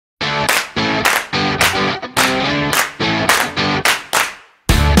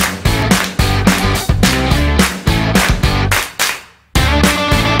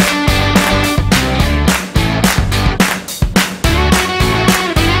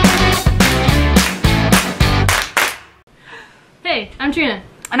I'm Trina.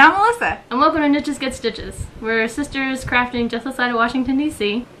 And I'm Melissa. And welcome to Knitches Get Stitches. We're sisters crafting just outside of Washington,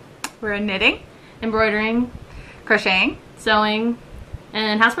 D.C. We're knitting, embroidering, crocheting, sewing,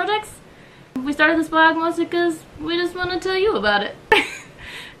 and house projects. We started this blog mostly because we just want to tell you about it.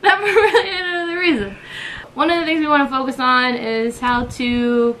 Not for really any other reason. One of the things we want to focus on is how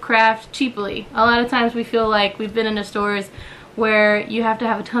to craft cheaply. A lot of times we feel like we've been into stores where you have to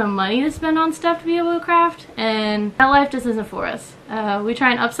have a ton of money to spend on stuff to be able to craft, and that life just isn't for us. We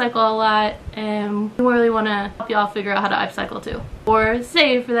try and upcycle a lot, and we really want to help y'all figure out how to upcycle too, or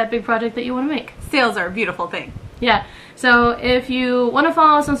save for that big project that you want to make. Sales are a beautiful thing. Yeah, so if you want to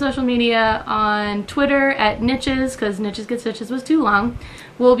follow us on social media, on Twitter at Knitches, because Knitches Get Stitches was too long,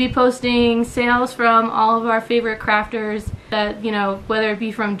 we'll be posting sales from all of our favorite crafters that, you know, whether it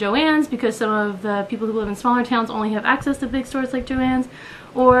be from Joann's, because some of the people who live in smaller towns only have access to big stores like Joann's,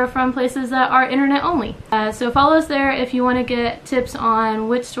 or from places that are internet only. So follow us there if you want to get tips on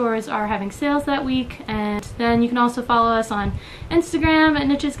which stores are having sales that week, and then you can also follow us on Instagram at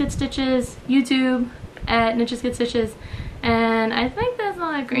Knitches Get Stitches, YouTube at Knitches Get Stitches, and I think that's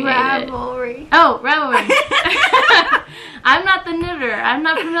all I created. Ravelry. Oh, Ravelry. I'm not the knitter. I'm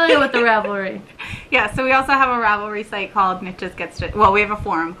not familiar with the Ravelry. Yeah, so we also have a Ravelry site called Knitches Get Stitches. Well, we have a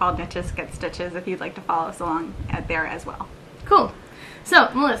forum called Knitches Get Stitches if you'd like to follow us along at there as well. Cool.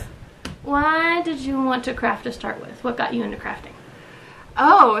 So, Melissa, why did you want to craft to start with? What got you into crafting?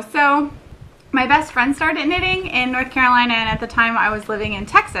 Oh, so my best friend started knitting in North Carolina, and at the time I was living in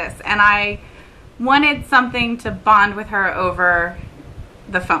Texas, and I wanted something to bond with her over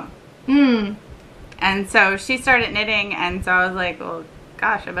the phone. And so she started knitting, and so I was like, well,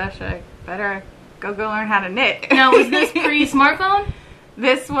 gosh, I better go learn how to knit. Now, was this pre-smartphone?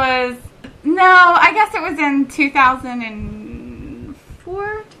 This was, no, I guess it was in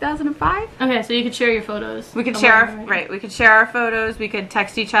 2004, 2005. Okay, so you could share your photos. We could share, right, we could share our photos, we could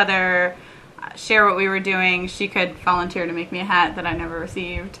text each other, share what we were doing. She could volunteer to make me a hat that I never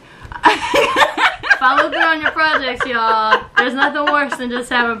received. Follow through on your projects, y'all. There's nothing worse than just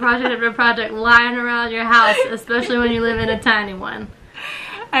having project after project lying around your house, especially when you live in a tiny one.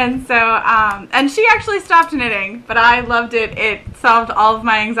 And so, and she actually stopped knitting, but I loved it. It solved all of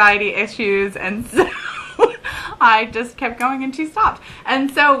my anxiety issues, and so I just kept going and she stopped. And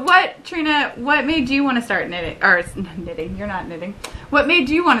so Trina, what made you want to start knitting? Or knitting, you're not knitting. What made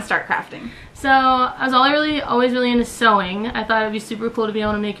you want to start crafting? So I was always really into sewing. I thought it'd be super cool to be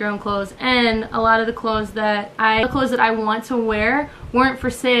able to make your own clothes, and a lot of the clothes that I want to wear weren't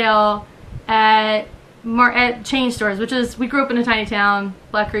for sale at chain stores, which is, we grew up in a tiny town,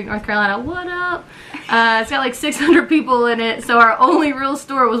 Black Creek, North Carolina. What up? It's got like 600 people in it, so our only real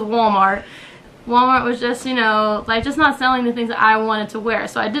store was Walmart. Walmart was just, you know, like just not selling the things that I wanted to wear.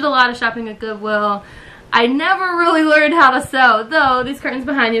 So I did a lot of shopping at Goodwill. I never really learned how to sew, though these curtains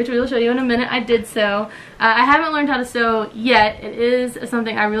behind you, which we will show you in a minute, I did sew. I haven't learned how to sew yet. It is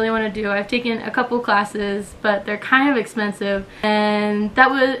something I really want to do. I've taken a couple classes, but they're kind of expensive. And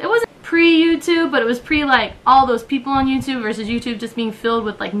it wasn't pre-YouTube, but it was pre like all those people on YouTube versus YouTube just being filled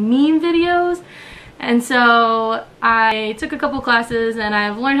with like meme videos. And so I took a couple classes and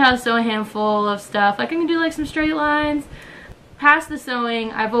I've learned how to sew a handful of stuff. Like I can do like some straight lines. Past the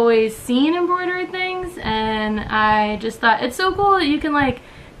sewing, I've always seen embroidery things, and I just thought it's so cool that you can like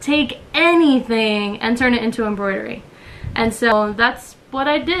take anything and turn it into embroidery. And so that's what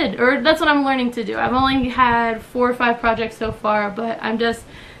I did, or that's what I'm learning to do. I've only had 4 or 5 projects so far, but I'm just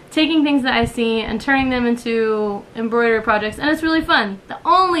taking things that I see and turning them into embroidery projects, and it's really fun. The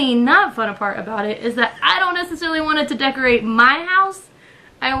only not fun part about it is that I don't necessarily want it to decorate my house.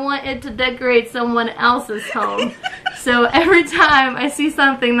 I want it to decorate someone else's home. So every time I see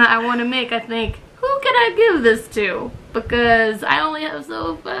something that I want to make, I think, who can I give this to? Because we only have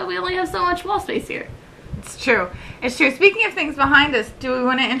so much wall space here. It's true. It's true. Speaking of things behind us, do we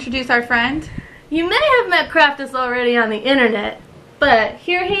want to introduce our friend? You may have met Craftus already on the internet, but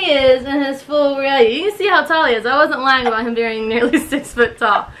here he is in his full reality. You can see how tall he is. I wasn't lying about him being nearly 6 foot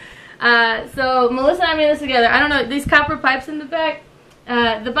tall. So Melissa and I made this together. I don't know, these copper pipes in the back,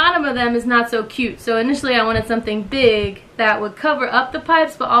 the bottom of them is not so cute, so initially I wanted something big that would cover up the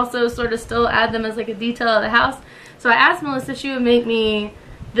pipes but also sort of still add them as like a detail of the house. So I asked Melissa if she would make me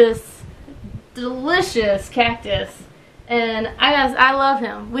this delicious cactus, and I love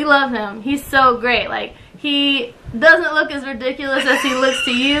him. We love him. He's so great. Like, he doesn't look as ridiculous as he looks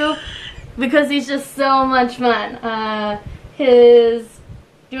to you because he's just so much fun.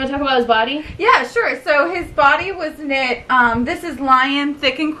 Do you want to talk about his body? Yeah, sure. So his body was knit, this is Lion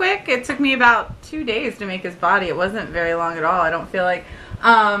Thick and Quick. It took me about 2 days to make his body. It wasn't very long at all, I don't feel like.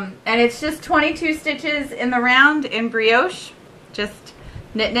 And it's just 22 stitches in the round in brioche. just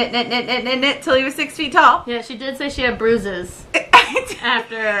knit till he was 6 feet tall. Yeah, she did say she had bruises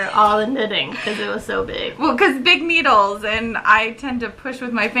after all the knitting because it was so big. Well, because big needles, and I tend to push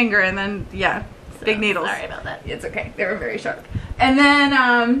with my finger, and then, yeah, so, big needles. Sorry about that. It's okay. They were very sharp. And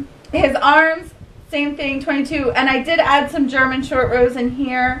then his arms, same thing, 22. And I did add some German short rows in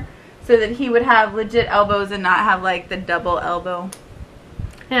here so that he would have legit elbows and not have, like, the double elbow.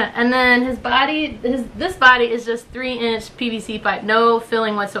 Yeah, and then his body, this body is just 3-inch PVC pipe, no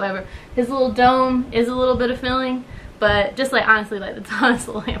filling whatsoever. His little dome is a little bit of filling, but just like, honestly, like the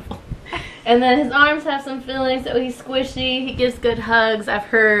tonsil handle. And then his arms have some filling, so he's squishy. He gives good hugs, I've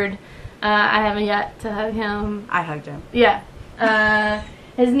heard. I haven't yet to hug him. I hugged him. Yeah.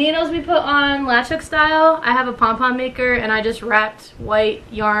 His needles we put on latch hook style. I have a pom-pom maker, and I just wrapped white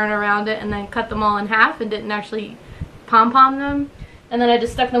yarn around it and then cut them all in half and didn't actually pom-pom them. And then I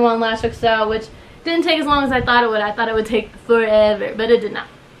just stuck them on latch hook style, which didn't take as long as I thought it would. I thought it would take forever, but it did not.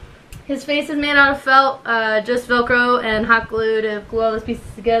 His face is made out of felt, just Velcro and hot glue to glue all those pieces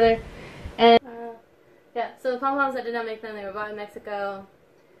together. And yeah, so the pom-poms, I did not make them. They were bought in Mexico,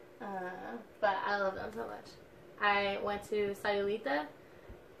 but I love them so much. I went to Sayulita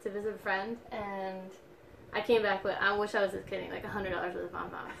to visit a friend, and I came back with, I wish I was just kidding, like $100 worth of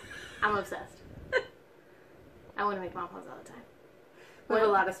pom-poms. I'm obsessed. I want to make pom-poms all the time. We have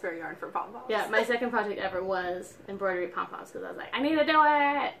a lot of spare yarn for pom-poms. Yeah, my second project ever was embroidery pom-poms because I was like, I need to do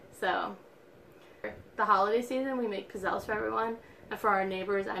it! So, for the holiday season, we make pizzelles for everyone. And for our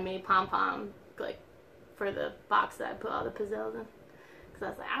neighbors, I made pom-pom, like, for the box that I put all the pizzelles in. Because I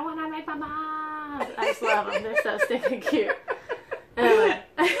was like, I want to make pom-poms! I just love them. They're so stinking cute. Anyway.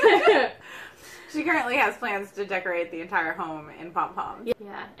 She currently has plans to decorate the entire home in pom-poms.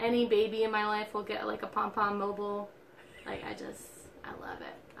 Yeah, any baby in my life will get, like, a pom-pom mobile. Like, I love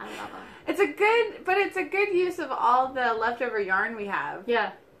it. I love them. It's a good use of all the leftover yarn we have.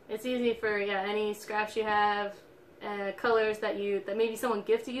 Yeah, it's easy for any scraps you have, colors that maybe someone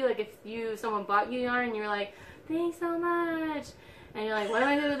gifted you. Like if someone bought you yarn and you're like, thanks so much, and you're like, what do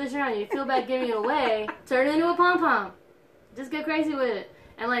I do with this yarn? You feel bad giving it away. Turn it into a pom pom. Just get crazy with it.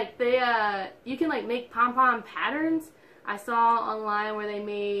 And like you can like make pom pom patterns. I saw online where they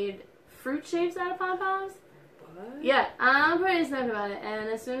made fruit shapes out of pom poms. Yeah, I'm pretty stoked about it, and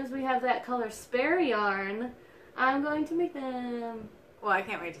as soon as we have that color spare yarn, I'm going to make them. Well, I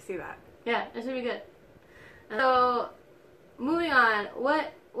can't wait to see that. Yeah, it should be good. So, moving on,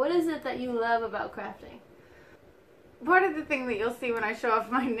 what is it that you love about crafting? Part of the thing that you'll see when I show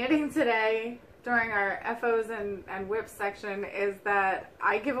off my knitting today during our FOs and whips section is that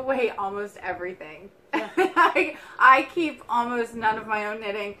I give away almost everything. Yeah. I keep almost none of my own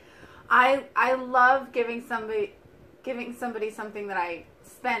knitting. I love giving somebody something that I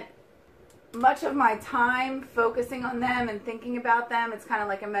spent much of my time focusing on them and thinking about them. It's kind of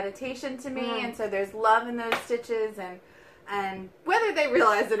like a meditation to me, and so there's love in those stitches, and whether they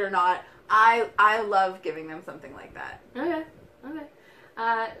realize it or not, I love giving them something like that. Okay.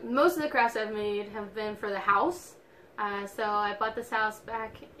 Most of the crafts I've made have been for the house. So I bought this house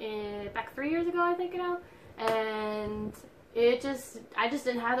back 3 years ago, I think now, and I just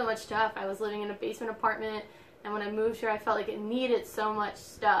didn't have that much stuff. I was living in a basement apartment, and when I moved here, I felt like it needed so much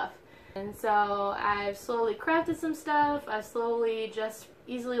stuff. And so I've slowly crafted some stuff. I've slowly just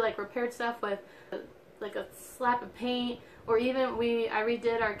easily like repaired stuff with like a slap of paint, or even I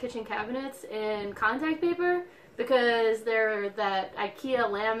redid our kitchen cabinets in contact paper because they're that IKEA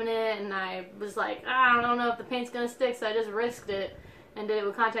laminate, and I was like, I don't know if the paint's gonna stick, so I just risked it and did it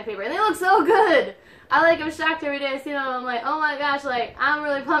with contact paper, and they look so good. I like am shocked every day I see them. I'm like, oh my gosh, like I'm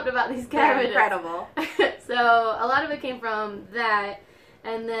really pumped about these cabinets. They're incredible. So a lot of it came from that.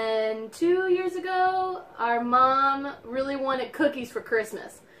 And then 2 years ago, our mom really wanted cookies for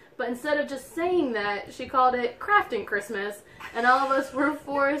Christmas. But instead of just saying that, she called it crafting Christmas. And all of us were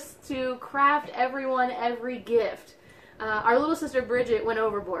forced to craft everyone every gift. Our little sister Bridget went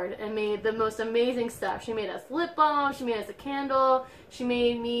overboard and made the most amazing stuff. She made us lip balm, she made us a candle, she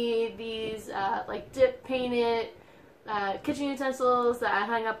made me these like dip painted kitchen utensils that I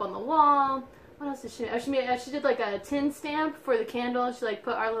hung up on the wall. What else did she make? She did like a tin stamp for the candle. She like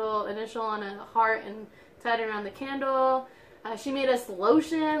put our little initial on a heart and tied it around the candle. She made us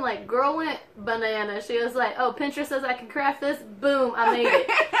lotion. Like, girl went banana. She was like, oh, Pinterest says I can craft this. Boom, I made it.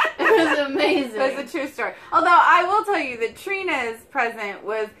 It was amazing. It was a true story. Although I will tell you that Trina's present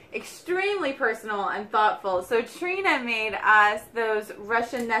was extremely personal and thoughtful. So Trina made us those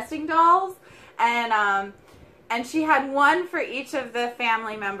Russian nesting dolls, and And she had one for each of the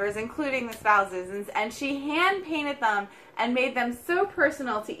family members, including the spouses, and she hand painted them and made them so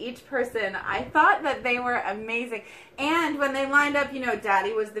personal to each person. I thought that they were amazing. And when they lined up, you know,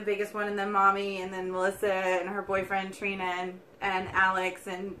 Daddy was the biggest one, and then Mommy, and then Melissa and her boyfriend Trina, and Alex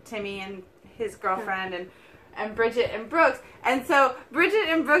and Timmy and his girlfriend, and Bridget and Brooks. And so Bridget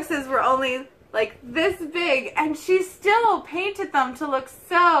and Brooks's were only like this big, and she still painted them to look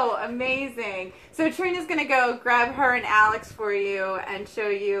so amazing. So Trina's gonna go grab her and Alex for you and show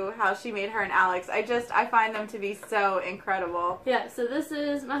you how she made her and Alex. I find them to be so incredible. Yeah, so this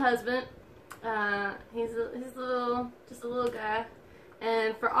is my husband. He's just a little guy.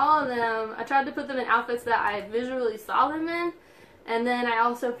 And for all of them, I tried to put them in outfits that I visually saw them in, and then I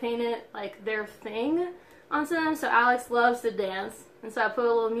also painted like their thing onto them. So Alex loves to dance, and so I put a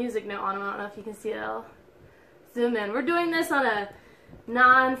little music note on him. I don't know if you can see it. I'll zoom in. We're doing this on a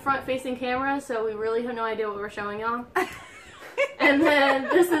non-front facing camera, so we really have no idea what we're showing y'all. And then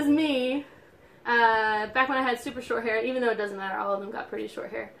this is me back when I had super short hair, even though it doesn't matter, all of them got pretty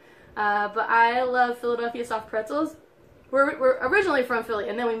short hair. But I love Philadelphia soft pretzels. We're originally from Philly,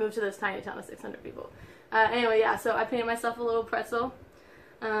 and then we moved to this tiny town of 600 people. Anyway, yeah, so I painted myself a little pretzel.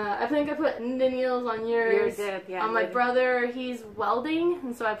 I think I put denials on yours. You did, yeah. On my brother, he's welding,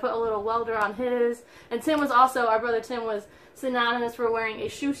 and so I put a little welder on his. And Tim was also, our brother Tim was synonymous for wearing a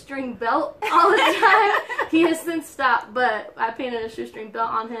shoestring belt all the time. He has since stopped, but I painted a shoestring belt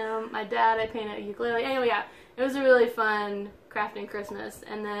on him. My dad, I painted a ukulele. Anyway, yeah, it was a really fun crafting Christmas.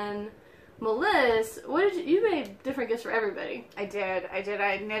 And then Melissa, you made different gifts for everybody. I did.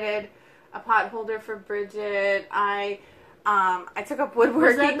 I knitted a pot holder for Bridget. I took up woodworking.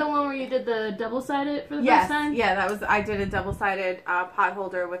 Was that the one where you did the double-sided for the first time? Yeah, I did a double-sided pot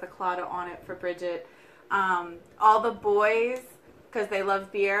holder with a claddagh on it for Bridget. All the boys, because they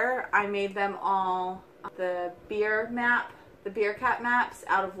love beer, I made them all the beer cap maps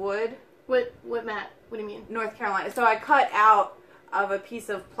out of wood. What map? What do you mean? North Carolina. So I cut out of a piece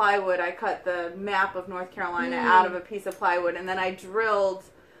of plywood, I cut the map of North Carolina out of a piece of plywood, and then I drilled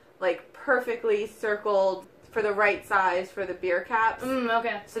like perfectly circled for the right size for the beer caps.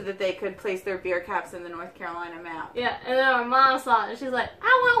 Okay. So that they could place their beer caps in the North Carolina map. Yeah, and then our mom saw it, and she's like,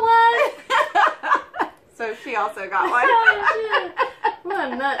 I want one! So she also got one.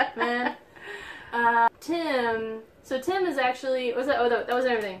 What a nut, man. Tim. So Tim is actually, that was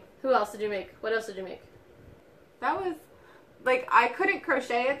everything. Who else did you make? What else did you make? That was, like, I couldn't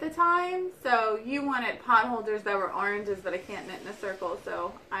crochet at the time, so you wanted pot holders that were oranges that I can't knit in a circle,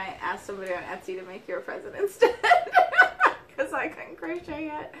 so I asked somebody on Etsy to make you a present instead, because I couldn't crochet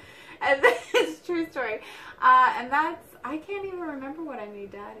yet. And it's a true story. And I can't even remember what I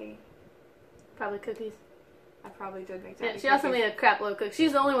made Daddy. Probably cookies. I probably did make Daddy cookies. Also made a crap load of cookies.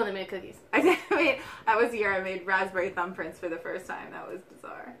 She's the only one that made cookies. I did. That was the year I made raspberry thumbprints for the first time. That was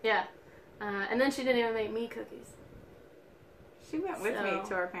bizarre. Yeah. And then she didn't even make me cookies. She went with me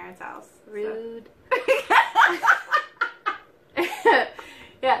to our parents' house. Rude. So.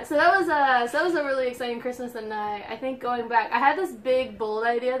 Yeah, so that was a really exciting Christmas, and I think going back, I had this big bold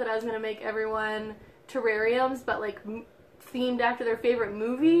idea that I was going to make everyone terrariums, but like themed after their favorite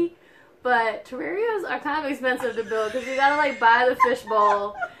movie. But terrariums are kind of expensive to build because you gotta like buy the fish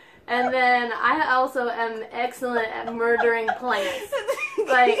bowl, and then I also am excellent at murdering plants.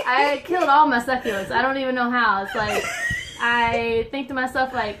 Like I killed all my succulents. I don't even know how. It's like I think to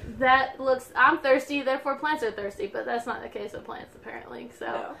myself like I'm thirsty, therefore plants are thirsty. But that's not the case with plants apparently. So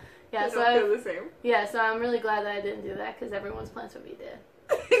no, yeah, so I feel the same. Yeah, so I'm really glad that I didn't do that because everyone's plants would be dead.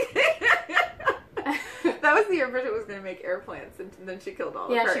 That was the year Bridget was going to make air plants, and then she killed all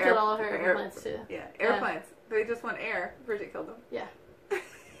of her air plants. Yeah, she killed all of her air plants too. Yeah, air plants. They just want air. Bridget killed them. Yeah.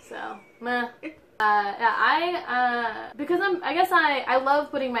 So, meh. Yeah, because I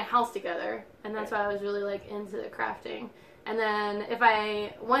love putting my house together, and that's why I was really like into the crafting. And then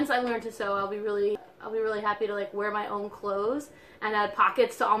once I learn to sew, I'll be really happy to like wear my own clothes and add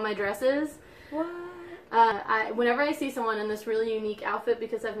pockets to all my dresses. What? Whenever I see someone in this really unique outfit,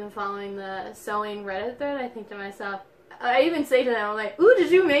 because I've been following the sewing Reddit thread, I think to myself, I even say to them, I'm like, ooh, did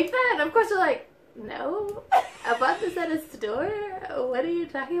you make that? And of course they're like, no, I bought this at a store. What are you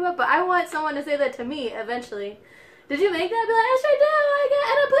talking about? But I want someone to say that to me eventually. Did you make that? I'd be like, I sure did.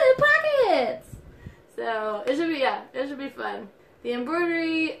 And I put it in pockets. So it should be fun. The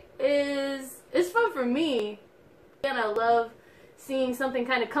embroidery is fun for me, and I love seeing something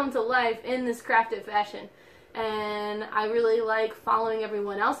kind of come to life in this crafted fashion. And I really like following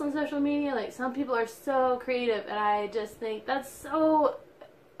everyone else on social media. Like some people are so creative, and I just think that's so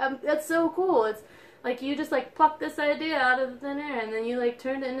cool. It's Like, you just, like, pluck this idea out of the thin air, and then you, like,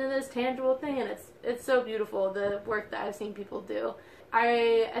 turn it into this tangible thing, and it's so beautiful, the work that I've seen people do.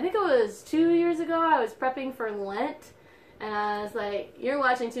 I think it was 2 years ago, I was prepping for Lent, and I was like, you're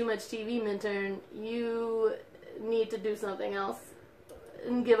watching too much TV, Minturn. You need to do something else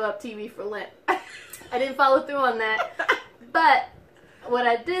and give up TV for Lent. I didn't follow through on that, but what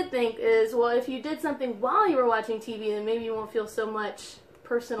I did think is, well, if you did something while you were watching TV, then maybe you won't feel so much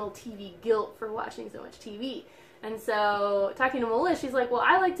personal TV guilt for watching so much TV. And so, talking to Melissa, she's like, well,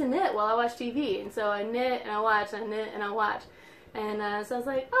 I like to knit while I watch TV. And so I knit and I watch, I knit and I watch. And so I was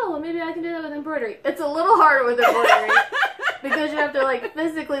like, oh, well, maybe I can do that with embroidery. It's a little harder with embroidery because you have to, like,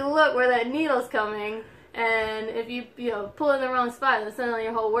 physically look where that needle's coming. And if you pull in the wrong spot, then suddenly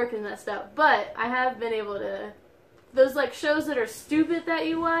your whole work is messed up. But I have been able to, those, like, shows that are stupid that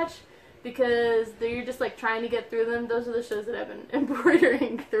you watch, because you're just, like, trying to get through them, those are the shows that I've been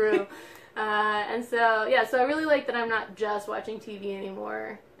embroidering through. And so, yeah, so I really like that I'm not just watching TV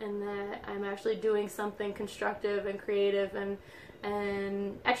anymore, and that I'm actually doing something constructive and creative and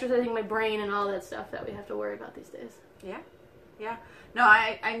exercising my brain and all that stuff that we have to worry about these days. Yeah. Yeah. No,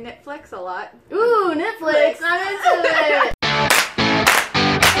 I Knitflix a lot. Ooh, Knitflix! I'm into it!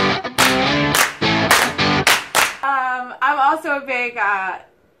 I'm also a big,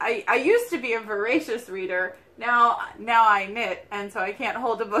 I used to be a voracious reader. Now I knit, and so I can't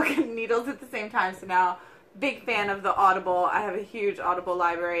hold a book and needles at the same time. So now, big fan of the Audible. I have a huge Audible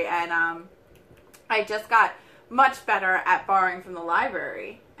library, and I just got much better at borrowing from the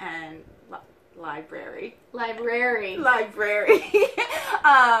library and library.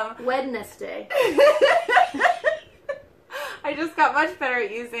 Wednesday. I just got much better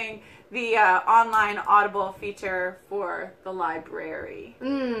at using the online Audible feature for the library.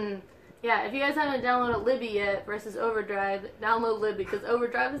 Yeah, if you guys haven't downloaded Libby yet versus Overdrive, download Libby, because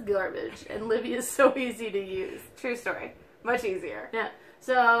Overdrive is garbage, and Libby is so easy to use. True story. Much easier. Yeah.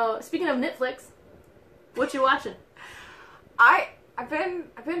 So, speaking of Knitflix, what you watching? I've been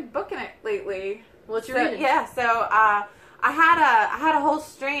booking it lately. What you reading? Yeah, so I had a whole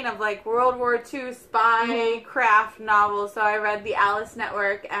strain of, like, World War II spy craft novels. So I read The Alice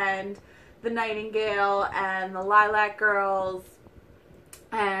Network and The Nightingale and The Lilac Girls.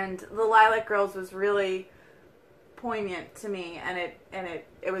 And The Lilac Girls was really poignant to me, and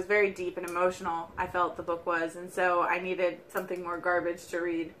it was very deep and emotional, I felt the book was, and so I needed something more garbage to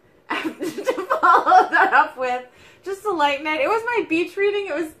read to follow that up with, just to lighten it. It was my beach reading.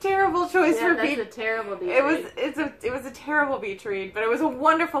 It was a terrible choice for beach. That's a terrible beach read. It was a terrible beach read, but it was a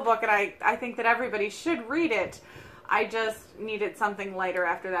wonderful book, and I think that everybody should read it. I just needed something lighter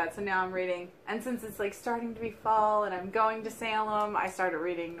after that, so now I'm reading. And since it's, like, starting to be fall and I'm going to Salem, I started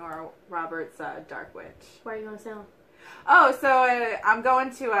reading Nora Roberts' Dark Witch. Where are you going to Salem? Oh, so I'm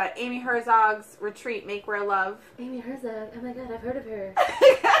going to Amy Herzog's retreat, Make Where Love. Amy Herzog? Oh my god, I've heard of her.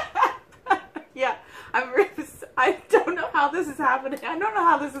 Yeah, I don't know how this is happening. I don't know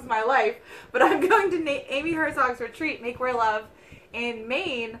how this is my life, but I'm going to Amy Herzog's retreat, Make Where Love, in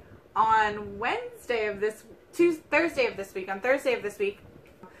Maine on Thursday of this week.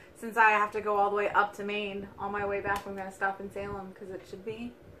 Since I have to go all the way up to Maine, on my way back I'm going to stop in Salem because it should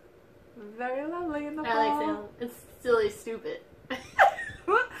be very lovely in the fall. I like Salem. It's silly stupid.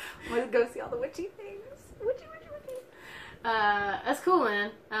 Let's go see all the witchy things. Witchy. That's cool,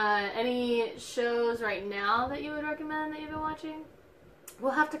 man. Any shows right now that you would recommend that you've been watching?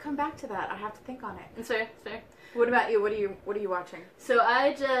 We'll have to come back to that. I have to think on it. It's fair. It's fair. What about you? What are you watching? So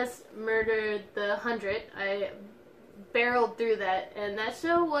I just murdered the 100. I barreled through that, and that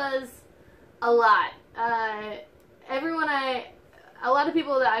show was a lot. A lot of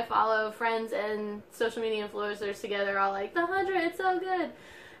people that I follow, friends and social media influencers together, are all like, the 100, it's so good.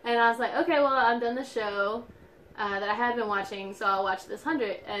 And I was like, okay, well, I'm done the show that I had been watching, so I'll watch this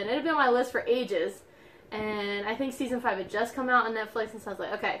 100. And it had been on my list for ages. And I think season 5 had just come out on Netflix, and so I was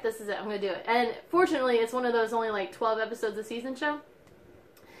like, okay, this is it, I'm going to do it. And fortunately, it's one of those only like 12 episodes a season show.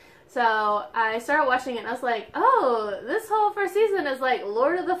 So I started watching it, and I was like, oh, this whole first season is like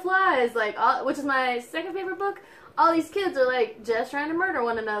Lord of the Flies, like which is my second favorite book. All these kids are like just trying to murder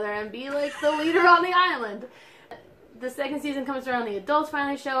one another and be like the leader on the island. The second season comes around, the adults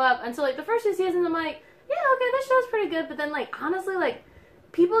finally show up, and so like the first 2 seasons I'm like, yeah, okay, this show's pretty good, but then like honestly, like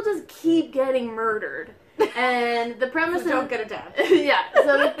people just keep getting murdered. And the premise so don't get a dad. Yeah,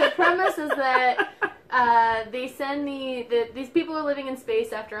 so the premise is that they send these people are living in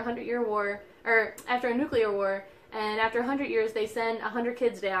space after a 100-year war, or after a nuclear war, and after 100 years they send 100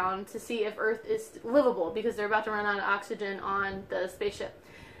 kids down to see if Earth is livable because they're about to run out of oxygen on the spaceship.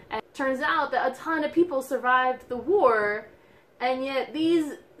 And it turns out that a ton of people survived the war, and yet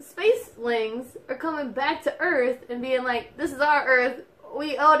these spacelings are coming back to Earth and being like, this is our Earth,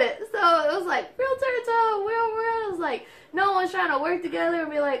 we own it. So it was like, real turtle, real world. It was like, no one's trying to work together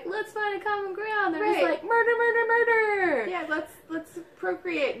and be like, let's find a common ground. They're just like, murder, murder, murder. Yeah, let's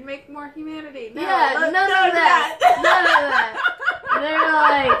procreate and make more humanity. No, yeah, none of that. None of that. They're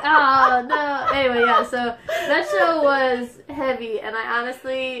like, oh, no. Anyway, yeah, so that show was heavy, and I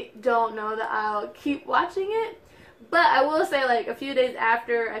honestly don't know that I'll keep watching it. But I will say, like, a few days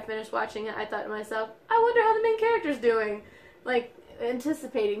after I finished watching it, I thought to myself, I wonder how the main character's doing. Like,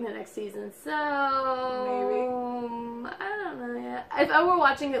 anticipating the next season. So, maybe. I don't know yet. If I were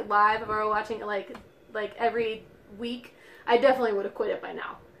watching it live, if I were watching it, like every week, I definitely would have quit it by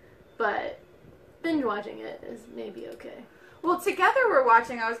now. But binge watching it is maybe okay. Well, together we're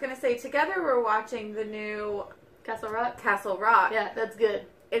watching, I was going to say, together we're watching the new Castle Rock? Castle Rock. Yeah, that's good.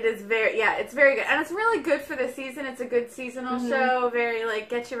 It is it's very good. And it's really good for the season. It's a good seasonal show. Very, like,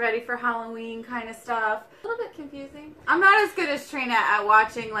 get you ready for Halloween kind of stuff. A little bit confusing. I'm not as good as Trina at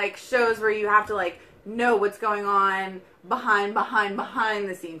watching, like, shows where you have to, like, know what's going on behind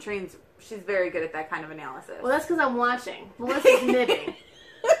the scene. She's very good at that kind of analysis. Well, that's because I'm watching. Melissa's knitting.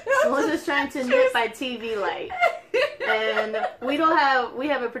 Melissa's trying to knit by TV light. And we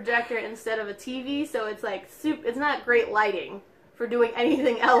have a projector instead of a TV, so it's like it's not great lighting for doing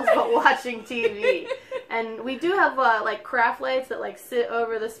anything else but watching TV. And we do have like craft lights that like sit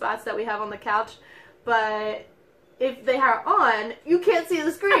over the spots that we have on the couch, but if they are on, you can't see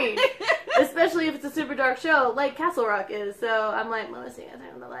the screen, especially if it's a super dark show like Castle Rock is. So I'm like, Melissa, you gotta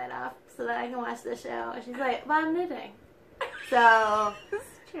turn the light off so that I can watch the show. And she's like, well, I'm knitting. So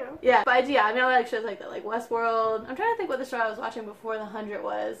true. Yeah, but yeah, I mean, I like shows like that, like Westworld. I'm trying to think what the show I was watching before The 100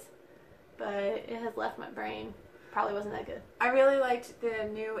 was, but it has left my brain. Probably wasn't that good. I really liked the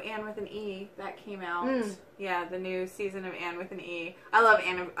new Anne with an E that came out. Yeah, the new season of Anne with an E. I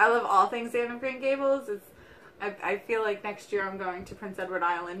love all things Anne of Green Gables. I feel like next year I'm going to Prince Edward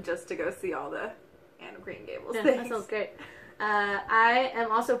Island just to go see all the Anne of Green Gables things. That sounds great. I am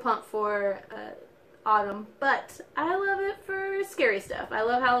also pumped for autumn, but I love it for scary stuff. I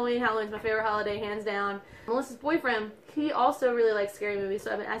love Halloween. Halloween's my favorite holiday, hands down. Melissa's boyfriend, he also really likes scary movies,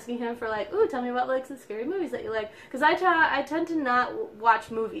 so I've been asking him for like, ooh, tell me about like some scary movies that you like, because I tend to not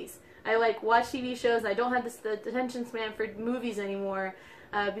watch movies. I like watch TV shows, and I don't have the attention span for movies anymore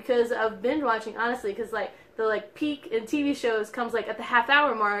because of binge watching, honestly, because like the like peak in TV shows comes like at the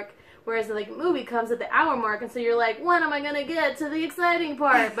half-hour mark, whereas the like movie comes at the hour mark, and so you're like, when am I gonna get to the exciting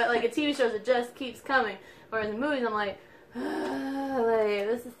part? But like in TV shows, it just keeps coming. Whereas in movies, I'm like, like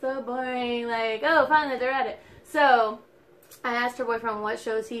this is so boring. Like, oh, finally they're at it. So I asked her boyfriend what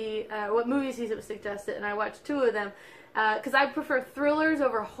movies he suggested, and I watched 2 of them. Because I prefer thrillers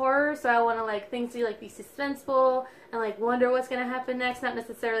over horror, so I want to like things to like be suspenseful and like wonder what's gonna happen next, not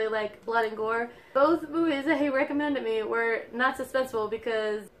necessarily like blood and gore. Both movies that he recommended me were not suspenseful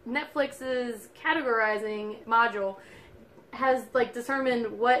because Netflix's categorizing module has like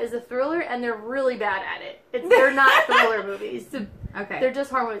determined what is a thriller, and they're really bad at it. They're not thriller movies. Okay. They're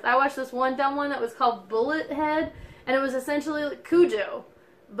just horror movies. I watched this one dumb one that was called Bullet Head, and it was essentially like Cujo,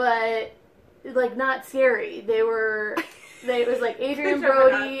 but like not scary. It was like Adrian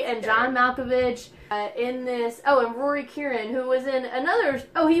Brody and John Malkovich in this. Oh, and Rory Kieran, who was in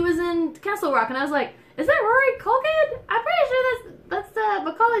he was in Castle Rock, and I was like, is that Rory Culkin? I'm pretty sure that's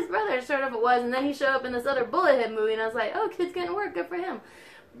Macaulay's brother. Sort of it was, and then he showed up in this other Bullet Head movie, and I was like, oh, kid's getting work, good for him.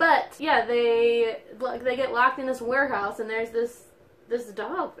 But yeah, they get locked in this warehouse, and there's this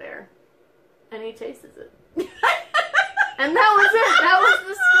dog there, and he chases it. And that was it. That was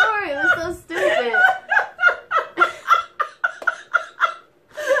the story. It was so stupid.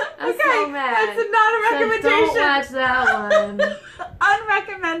 I'm so mad. That's not a recommendation. So don't watch that one.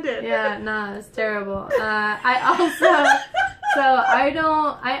 Unrecommended. Yeah, nah, it's terrible.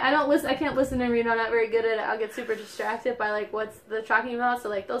 I can't listen and read. I'm not very good at it. I'll get super distracted by like what's they're talking about. So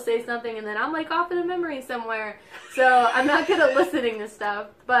like they'll say something and then I'm like off in a memory somewhere. So I'm not good at listening to stuff.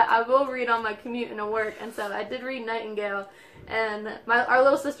 But I will read on my commute into work. And so I did read Nightingale, and our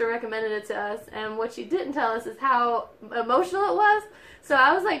little sister recommended it to us. And what she didn't tell us is how emotional it was. So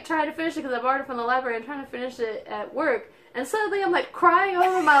I was like trying to finish it because I borrowed it from the library and trying to finish it at work. And suddenly I'm like crying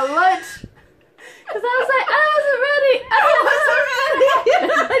over my lunch. Because I was like,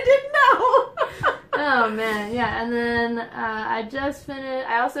 I didn't know. Oh, man. Yeah, and then I just finished.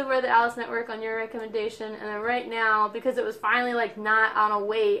 I also read the Alice Network on your recommendation. And then right now, because it was finally like not on a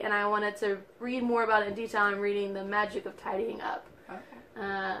wait and I wanted to read more about it in detail, I'm reading The Magic of Tidying Up.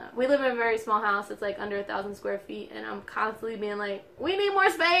 Okay. We live in a very small house. It's like under 1,000 square feet. And I'm constantly being like, we need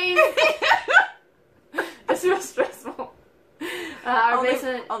more space. It's real stressful. Our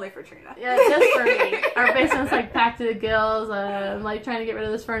basement... Only for Trina. Yeah, just for me. Our basement's like packed to the gills. I'm like trying to get rid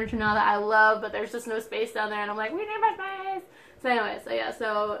of this furniture now that I love, but there's just no space down there, and I'm like, we need more space. So anyway,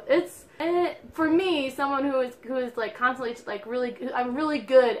 so it's for me, someone who is like constantly like I'm really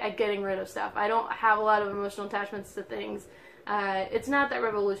good at getting rid of stuff. I don't have a lot of emotional attachments to things. It's not that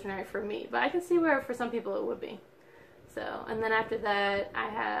revolutionary for me, but I can see where for some people it would be. So, and then after that, I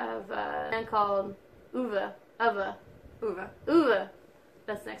have a band called Uva.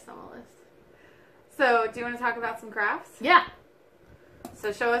 That's next on the list. So, do you want to talk about some crafts? Yeah.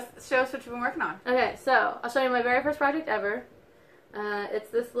 So show us what you've been working on. Okay, so I'll show you my very first project ever. It's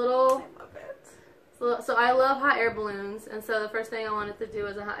this little... I love it. So I love hot air balloons, and so the first thing I wanted to do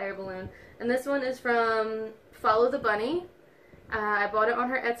was a hot air balloon. And this one is from Follow the Bunny. I bought it on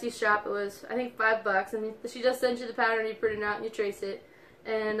her Etsy shop. It was, I think, $5, and she just sends you the pattern, you print it out, and you trace it.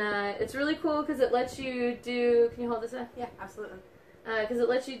 And it's really cool because it lets you do... Can you hold this up? Yeah, absolutely. Because it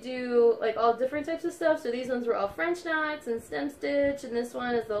lets you do like all different types of stuff. So these ones were all French knots and stem stitch, and this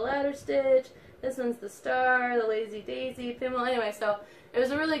one is the ladder stitch. This one's the star, the lazy daisy, pinwheel. Anyway, so it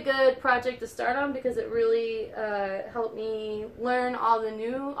was a really good project to start on because it really helped me learn all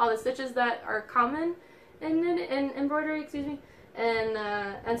the stitches that are common in embroidery, excuse me.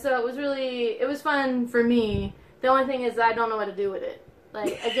 And so it was fun for me. The only thing is I don't know what to do with it.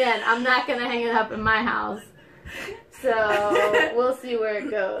 Like, again, I'm not gonna hang it up in my house. So we'll see where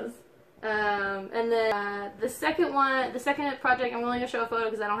it goes. And then the second project, I'm only going to show a photo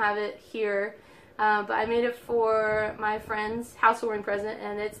because I don't have it here. But I made it for my friend's housewarming present,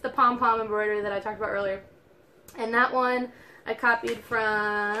 and it's the pom-pom embroidery that I talked about earlier. And that one I copied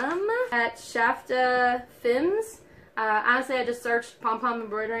from at Shagufta Fyms. Honestly, I just searched pom-pom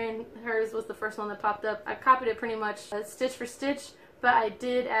embroidery, and hers was the first one that popped up. I copied it pretty much stitch for stitch, but I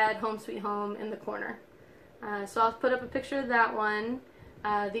did add Home Sweet Home in the corner. So I'll put up a picture of that one.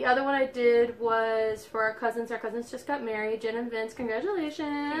 The other one I did was for our cousins. Our cousins just got married. Jen and Vince,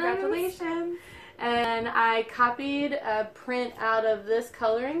 congratulations. Congratulations. And I copied a print out of this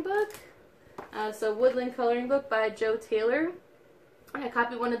coloring book. So Woodland coloring book by Joe Taylor. I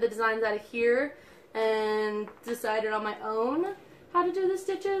copied one of the designs out of here and decided on my own how to do the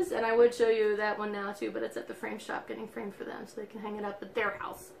stitches. And I would show you that one now too, but it's at the frame shop getting framed for them so they can hang it up at their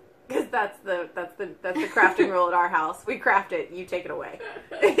house. Because that's the crafting rule at our house. We craft it, you take it away.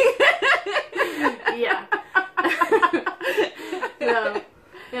 Yeah. So,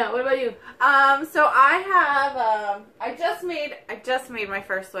 yeah. What about you? So I have I just made my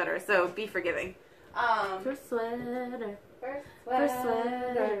first sweater. So be forgiving. First sweater. First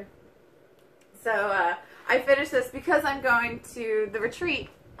sweater. So I finished this because I'm going to the retreat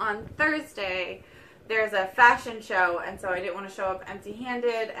on Thursday. There's a fashion show, and so I didn't want to show up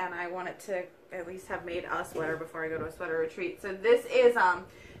empty-handed, and I wanted to at least have made a sweater before I go to a sweater retreat. So this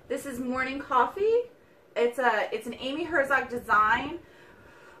is Morning Coffee. It's an Amy Herzog design,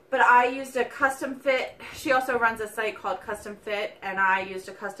 but I used a custom fit. She also runs a site called Custom Fit, and I used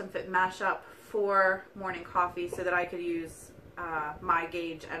a custom fit mashup for Morning Coffee so that I could use my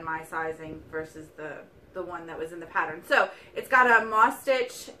gauge and my sizing versus the one that was in the pattern. So it's got a moss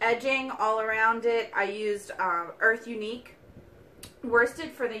stitch edging all around it. I used Earth Unique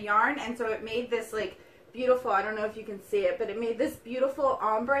worsted for the yarn, and so it made this like beautiful, I don't know if you can see it, but it made this beautiful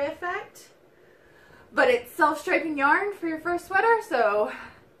ombre effect. But it's self-striping yarn for your first sweater, so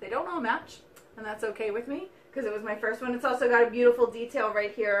they don't all match, and that's okay with me because it was my first one. It's also got a beautiful detail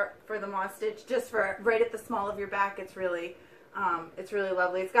right here for the moss stitch, just for right at the small of your back. It's really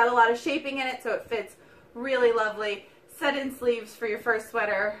lovely. It's got a lot of shaping in it, so it fits really lovely. Set-in sleeves for your first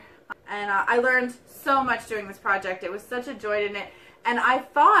sweater. And I learned so much doing this project. It was such a joy to knit. And I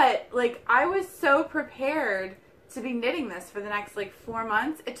thought, like, I was so prepared to be knitting this for the next, like, 4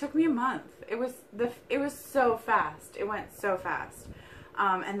 months. It took me a month. It was so fast. It went so fast.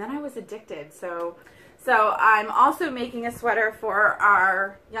 And then I was addicted. So I'm also making a sweater for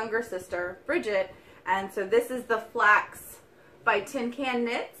our younger sister, Bridget. And so this is the Flax by TinCan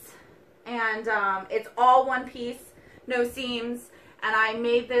Knits. And it's all one piece, no seams, and I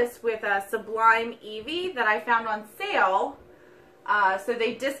made this with a Sublime Evie that I found on sale. So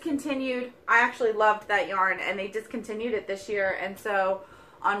they discontinued, I actually loved that yarn, and they discontinued it this year, and so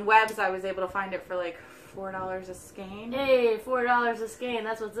on Webs I was able to find it for like $4 a skein. Hey, $4 a skein,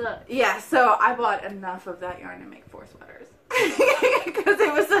 that's what's up. Yeah, so I bought enough of that yarn to make 4 sweaters. Because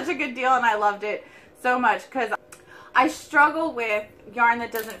it was such a good deal and I loved it so much, because I struggle with yarn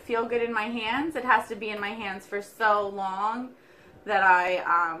that doesn't feel good in my hands. It has to be in my hands for so long that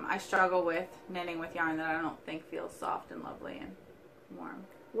I struggle with knitting with yarn that I don't think feels soft and lovely and warm.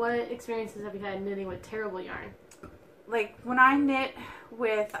 What experiences have you had knitting with terrible yarn? like when I knit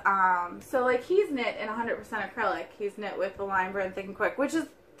with, so like he's knit in 100% acrylic. He's knit with the Line Brand Thick and Quick, which is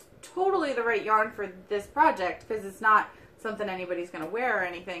totally the right yarn for this project because it's not something anybody's going to wear or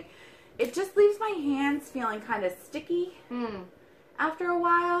anything. It just leaves my hands feeling kind of sticky after a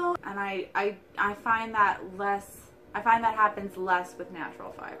while, and I find that happens less with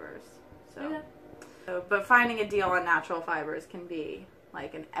natural fibers. But finding a deal on natural fibers can be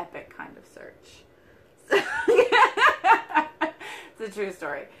like an epic kind of search. It's a true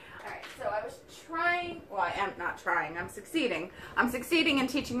story. Alright, so I was trying, well, I am not trying, I'm succeeding. I'm succeeding in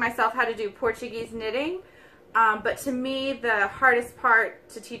teaching myself how to do Portuguese knitting. But to me, the hardest part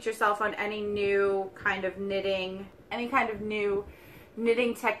to teach yourself on any new kind of knitting,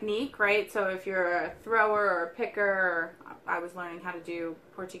 technique, right? So if you're a thrower or a picker, or I was learning how to do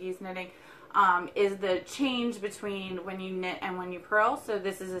Portuguese knitting, is the change between when you knit and when you purl. So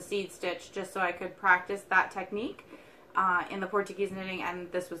this is a seed stitch just so I could practice that technique in the Portuguese knitting,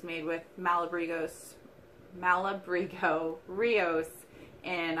 and this was made with Malabrigo Rios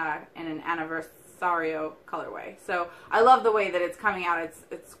in an Anniversario colorway. So I love the way that it's coming out.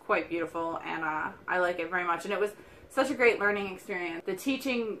 It's quite beautiful, and I like it very much. And it was such a great learning experience.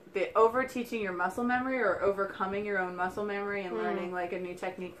 The over-teaching your muscle memory or overcoming your own muscle memory and learning like a new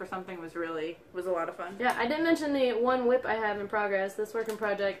technique for something was a lot of fun. Yeah, I didn't mention the one whip I have in progress, this work in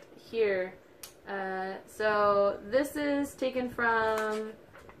project here. So this is taken from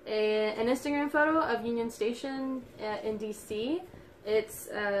an Instagram photo of Union Station in DC. It's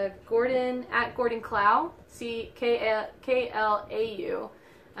Gordon Klau,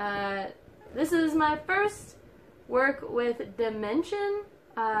 Klau. This is my first work with dimension.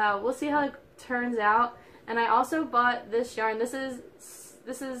 We'll see how it turns out. And I also bought this yarn. This is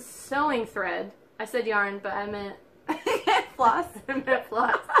sewing thread. I said yarn, but I meant floss. I meant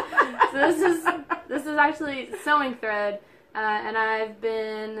floss. So this is actually sewing thread, and I've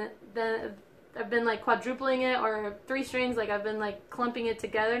been like quadrupling it, or 3 strings. Like I've been like clumping it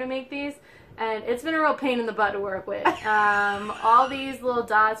together to make these, and it's been a real pain in the butt to work with. All these little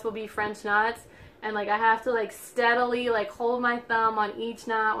dots will be French knots. And like I have to like steadily like hold my thumb on each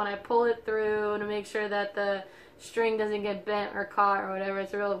knot when I pull it through to make sure that the string doesn't get bent or caught or whatever.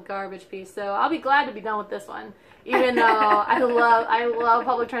 It's a real garbage piece. So I'll be glad to be done with this one. Even though I love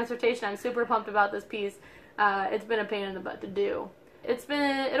public transportation. I'm super pumped about this piece. It's been a pain in the butt to do.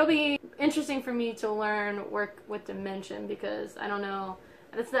 It'll be interesting for me to learn work with dimension, because I don't know.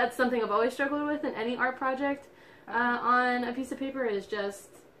 That's something I've always struggled with in any art project on a piece of paper, is just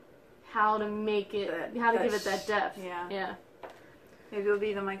how to make it, how to give it that depth. Yeah. Maybe it'll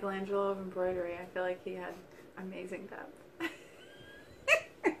be the Michelangelo of embroidery. I feel like he had amazing depth.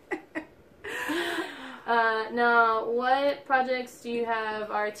 Now, what projects do you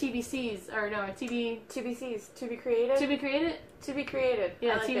have are TBCs, or no, TBCs, to be created? To be created? To be created.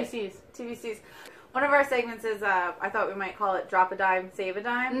 Yeah, like TBCs. TBCs. One of our segments is, I thought we might call it Drop a Dime, Save a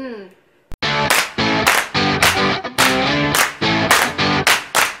Dime.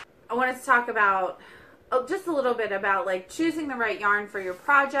 I wanted to talk about just a little bit about like choosing the right yarn for your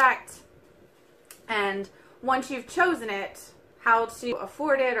project, and once you've chosen it, how to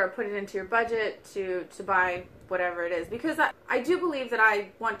afford it or put it into your budget to buy whatever it is. Because I do believe that I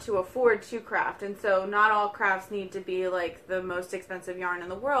want to afford to craft, and so not all crafts need to be like the most expensive yarn in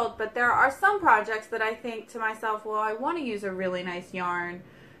the world, but there are some projects that I think to myself, well, I want to use a really nice yarn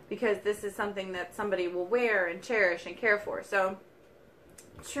because this is something that somebody will wear and cherish and care for. So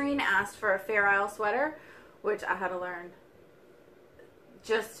Trina asked for a Fair Isle sweater, which I had to learn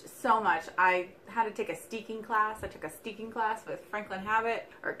just so much. I had to take a steeking class. I took a steeking class with Franklin Habit,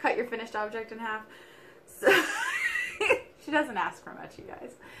 or cut your finished object in half. So she doesn't ask for much, you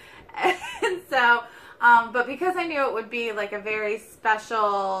guys. And so, but because I knew it would be like a very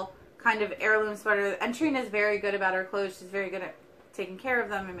special kind of heirloom sweater, and Trina's very good about her clothes. She's very good at taking care of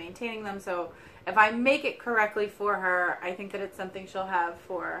them and maintaining them. So if I make it correctly for her, I think that it's something she'll have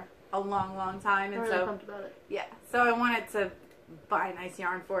for a long, long time. And I'm really pumped about it. Yeah, so I wanted to buy nice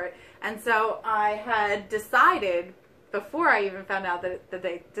yarn for it. And so I had decided, before I even found out that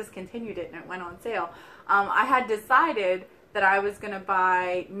they discontinued it and it went on sale, I had decided that I was going to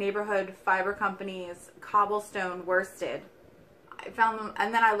buy Neighborhood Fiber Company's cobblestone worsted. I found them,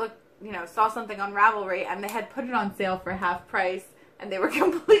 and then I looked, saw something on Ravelry, and they had put it on sale for half price, and they were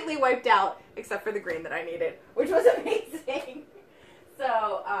completely wiped out except for the green that I needed, which was amazing.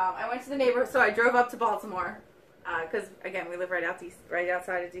 So I went to the neighborhood. So I drove up to Baltimore because again we live right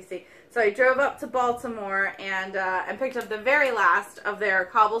outside of DC. So I drove up to Baltimore and picked up the very last of their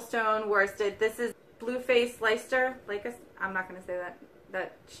cobblestone worsted. This is Blueface Leicester. I'm not going to say that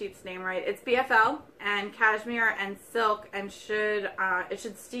that sheep's name right. It's BFL and cashmere and silk, and it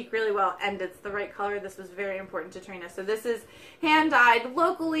should steek really well, and it's the right color. This was very important to Trina. So this is hand dyed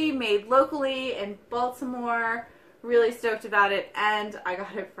locally, made locally in Baltimore. Really stoked about it, and I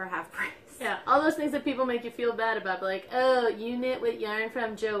got it for half price. Yeah, all those things that people make you feel bad about, like, oh, you knit with yarn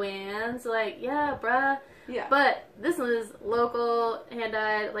from Joann's, like, yeah, bruh. Yeah. But this one is local,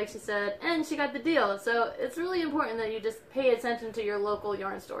 hand-dyed, like she said, and she got the deal. So it's really important that you just pay attention to your local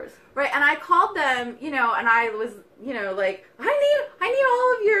yarn stores. Right, and I called them, you know, and I was, you know, like, I need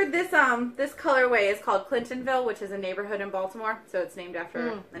all of your, this colorway is called Clintonville, which is a neighborhood in Baltimore, so it's named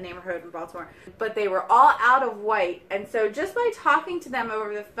after a neighborhood in Baltimore. But they were all out of white, and so just by talking to them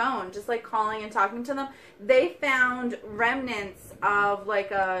over the phone, just like calling and talking to them, they found remnants of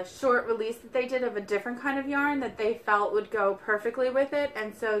like a short release that they did of a different kind of yarn that they felt would go perfectly with it,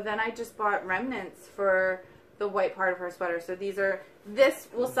 and so then I just bought remnants for the white part of her sweater. So this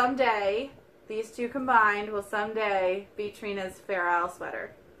will someday, these two combined will someday be Trina's Fair Isle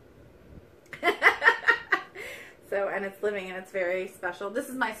sweater. So, and it's living and it's very special. This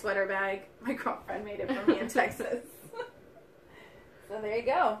is my sweater bag. My girlfriend made it for me in Texas. So there you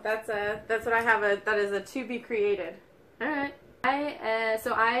go. That's what I have. That is a to be created. All right.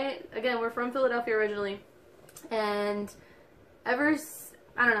 Again, we're from Philadelphia originally, and I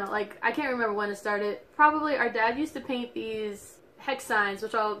don't know, like, I can't remember when it started. Probably our dad used to paint these hex signs,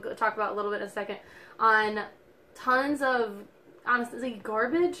 which I'll talk about a little bit in a second, on tons of, honestly,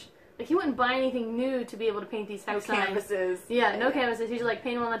 garbage. Like, he wouldn't buy anything new to be able to paint these hex signs. Canvases. Yeah, no canvases. He just, like,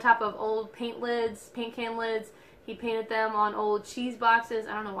 painted them on the top of old paint can lids. He painted them on old cheese boxes.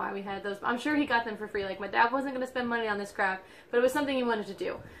 I don't know why we had those. I'm sure he got them for free. Like, my dad wasn't going to spend money on this craft, but it was something he wanted to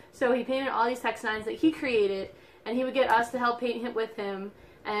do. So he painted all these hex signs that he created, and he would get us to help paint it with him.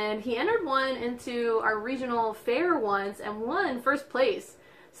 And he entered one into our regional fair once and won first place.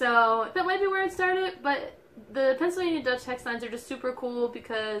 So that might be where it started, but the Pennsylvania Dutch hex signs are just super cool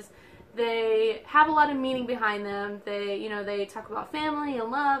because they have a lot of meaning behind them. They talk about family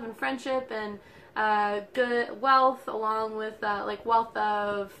and love and friendship and good wealth, along with like wealth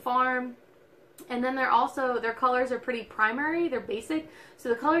of farm. And then their colors are pretty primary, they're basic, so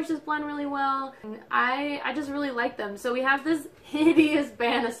the colors just blend really well. And I just really like them. So we have this hideous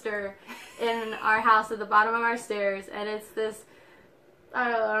banister in our house at the bottom of our stairs, and it's this,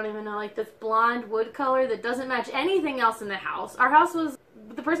 I don't even know, like this blonde wood color that doesn't match anything else in the house.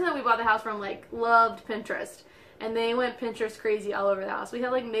 The person that we bought the house from, like, loved Pinterest. And they went Pinterest crazy all over the house. We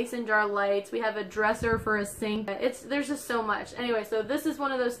have like mason jar lights. We have a dresser for a sink. There's just so much. Anyway, so this is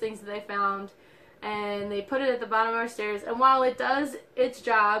one of those things that they found, and they put it at the bottom of our stairs. And while it does its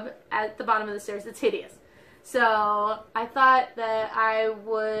job at the bottom of the stairs, it's hideous. So I thought that I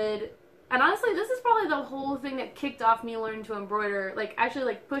would, and honestly, this is probably the whole thing that kicked off me learning to embroider. Like, actually,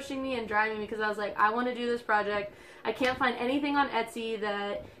 like, pushing me and driving me, because I was like, I want to do this project. I can't find anything on Etsy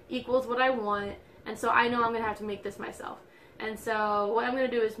that equals what I want. And so I know I'm going to have to make this myself. And so what I'm going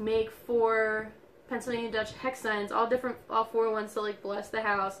to do is make 4 Pennsylvania Dutch hex signs, all 4 ones to, like, bless the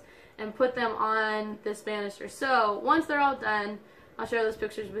house, and put them on this banister. So once they're all done, I'll share those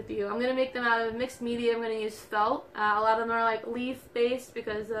pictures with you. I'm going to make them out of mixed media. I'm going to use felt. A lot of them are like leaf based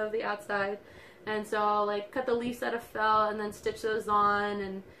because of the outside. And so I'll like cut the leaves out of felt and then stitch those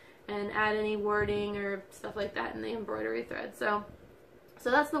on and add any wording or stuff like that in the embroidery thread. So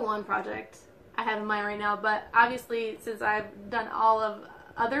that's the one project I have in mind right now. But obviously, since I've done all of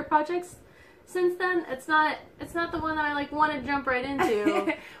other projects since then, it's not the one that I like want to jump right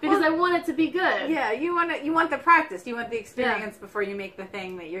into because well, I want it to be good. Yeah, you want the practice, you want the experience before you make the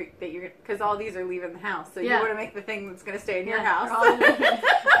thing that you're because all these are leaving the house, so you want to make the thing that's going to stay in your house.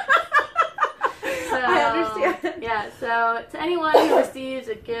 So, I understand. Yeah, so to anyone who receives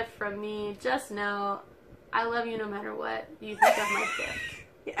a gift from me, just know I love you no matter what you think of my gift.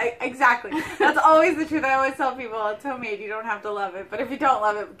 Yeah, exactly. That's always the truth. I always tell people, it's homemade, you don't have to love it. But if you don't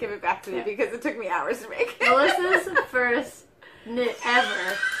love it, give it back to me because it took me hours to make it. Melissa's first knit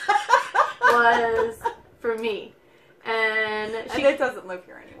ever was for me. And it doesn't live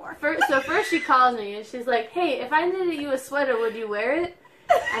here anymore. So first she calls me and she's like, hey, if I knitted you a sweater, would you wear it?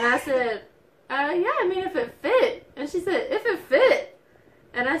 And I said, yeah, I mean, if it fit. And she said, if it fit.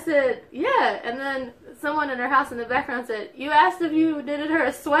 And I said, yeah. And then someone in her house in the background said, you asked if you knitted her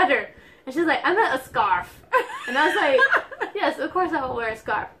a sweater. And she's like, I meant a scarf. And I was like, yes, of course I will wear a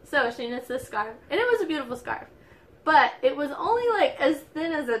scarf. So she knits this scarf. And it was a beautiful scarf. But it was only like as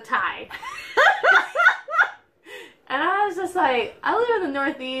thin as a tie. And I was just like, I live in the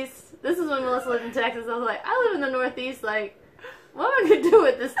Northeast. This is when Melissa lived in Texas. I was like, I live in the Northeast. Like, what am I going to do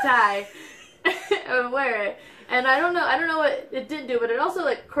with this tie? I would wear it. And I don't know what it did do, but it also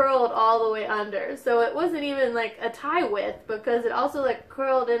like curled all the way under. So it wasn't even like a tie width because it also like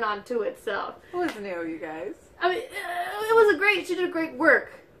curled in onto itself. It was new, you guys. I mean, it was she did great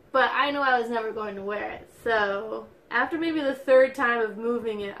work, but I knew I was never going to wear it. So after maybe the third time of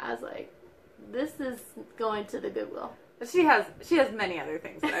moving it, I was like, this is going to the Goodwill. But she has many other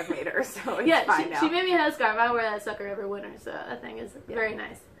things that I've made her, so it's fine now. She made me a headscarf. I wear that sucker every winter, so that thing is very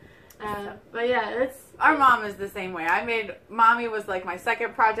nice. But yeah, our mom is the same way. Mommy was like my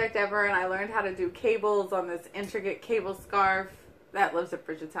second project ever, and I learned how to do cables on this intricate cable scarf that lives at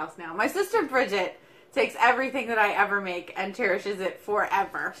Bridget's house now. My sister Bridget takes everything that I ever make and cherishes it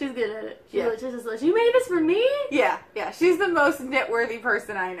forever. She's good at it. She's just like, you made this for me? Yeah. She's the most knit-worthy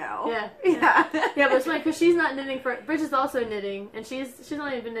person I know. Yeah, but it's funny because she's not knitting Bridget's also knitting, and she's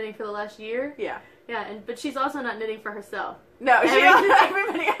only been knitting for the last year. Yeah, but she's also not knitting for herself. No,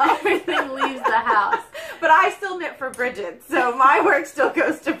 everybody else. Everything leaves the house. But I still knit for Bridget, so my work still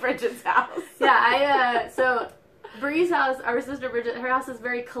goes to Bridget's house. Yeah, so Bree's house, our sister Bridget, her house is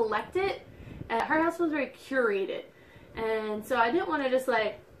very collected, and her house was very curated. And so I didn't want to just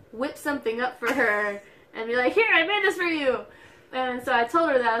like whip something up for her and be like, here, I made this for you. And so I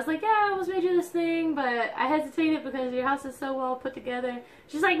told her that. I was like, yeah, I almost made you this thing, but I hesitated because your house is so well put together.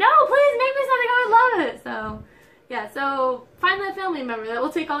 She's like, no, please make me something. I would love it. So, yeah, so find that family member that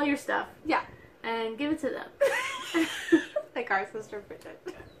will take all your stuff. Yeah. And give it to them. Like our sister Bridget.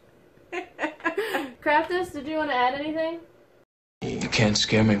 Craftus, did you want to add anything? You can't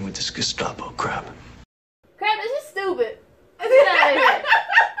scare me with this Gestapo crap. Craftus, you're stupid. Get out of here.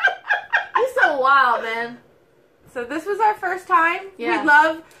 You're so wild, man. So this was our first time.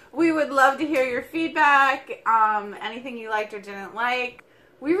 Yeah. We would love to hear your feedback, anything you liked or didn't like.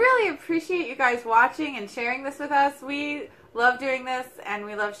 We really appreciate you guys watching and sharing this with us. We love doing this and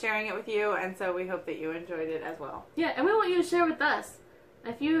we love sharing it with you, and so we hope that you enjoyed it as well. Yeah, and we want you to share with us.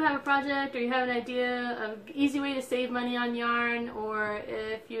 If you have a project or you have an idea of an easy way to save money on yarn, or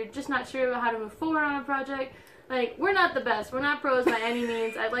if you're just not sure about how to move forward on a project, like, we're not the best. We're not pros by any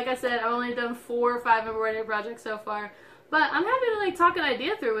means. Like I said, I've only done 4 or 5 embroidery projects so far. But I'm happy to, like, talk an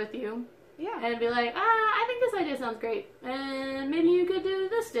idea through with you. Yeah. And be like, I think this idea sounds great. And maybe you could do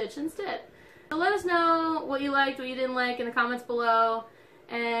this stitch instead. So let us know what you liked, what you didn't like in the comments below.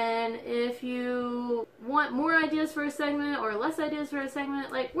 And if you want more ideas for a segment or less ideas for a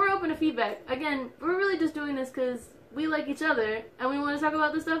segment, like, we're open to feedback. Again, we're really just doing this because we like each other and we want to talk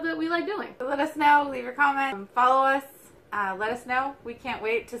about the stuff that we like doing. So let us know, leave a comment, follow us, let us know. We can't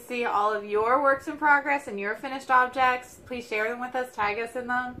wait to see all of your works in progress and your finished objects. Please share them with us, tag us in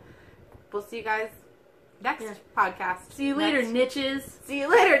them. We'll see you guys next podcast. See you later, Knitches. See you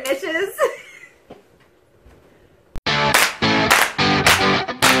later, Knitches.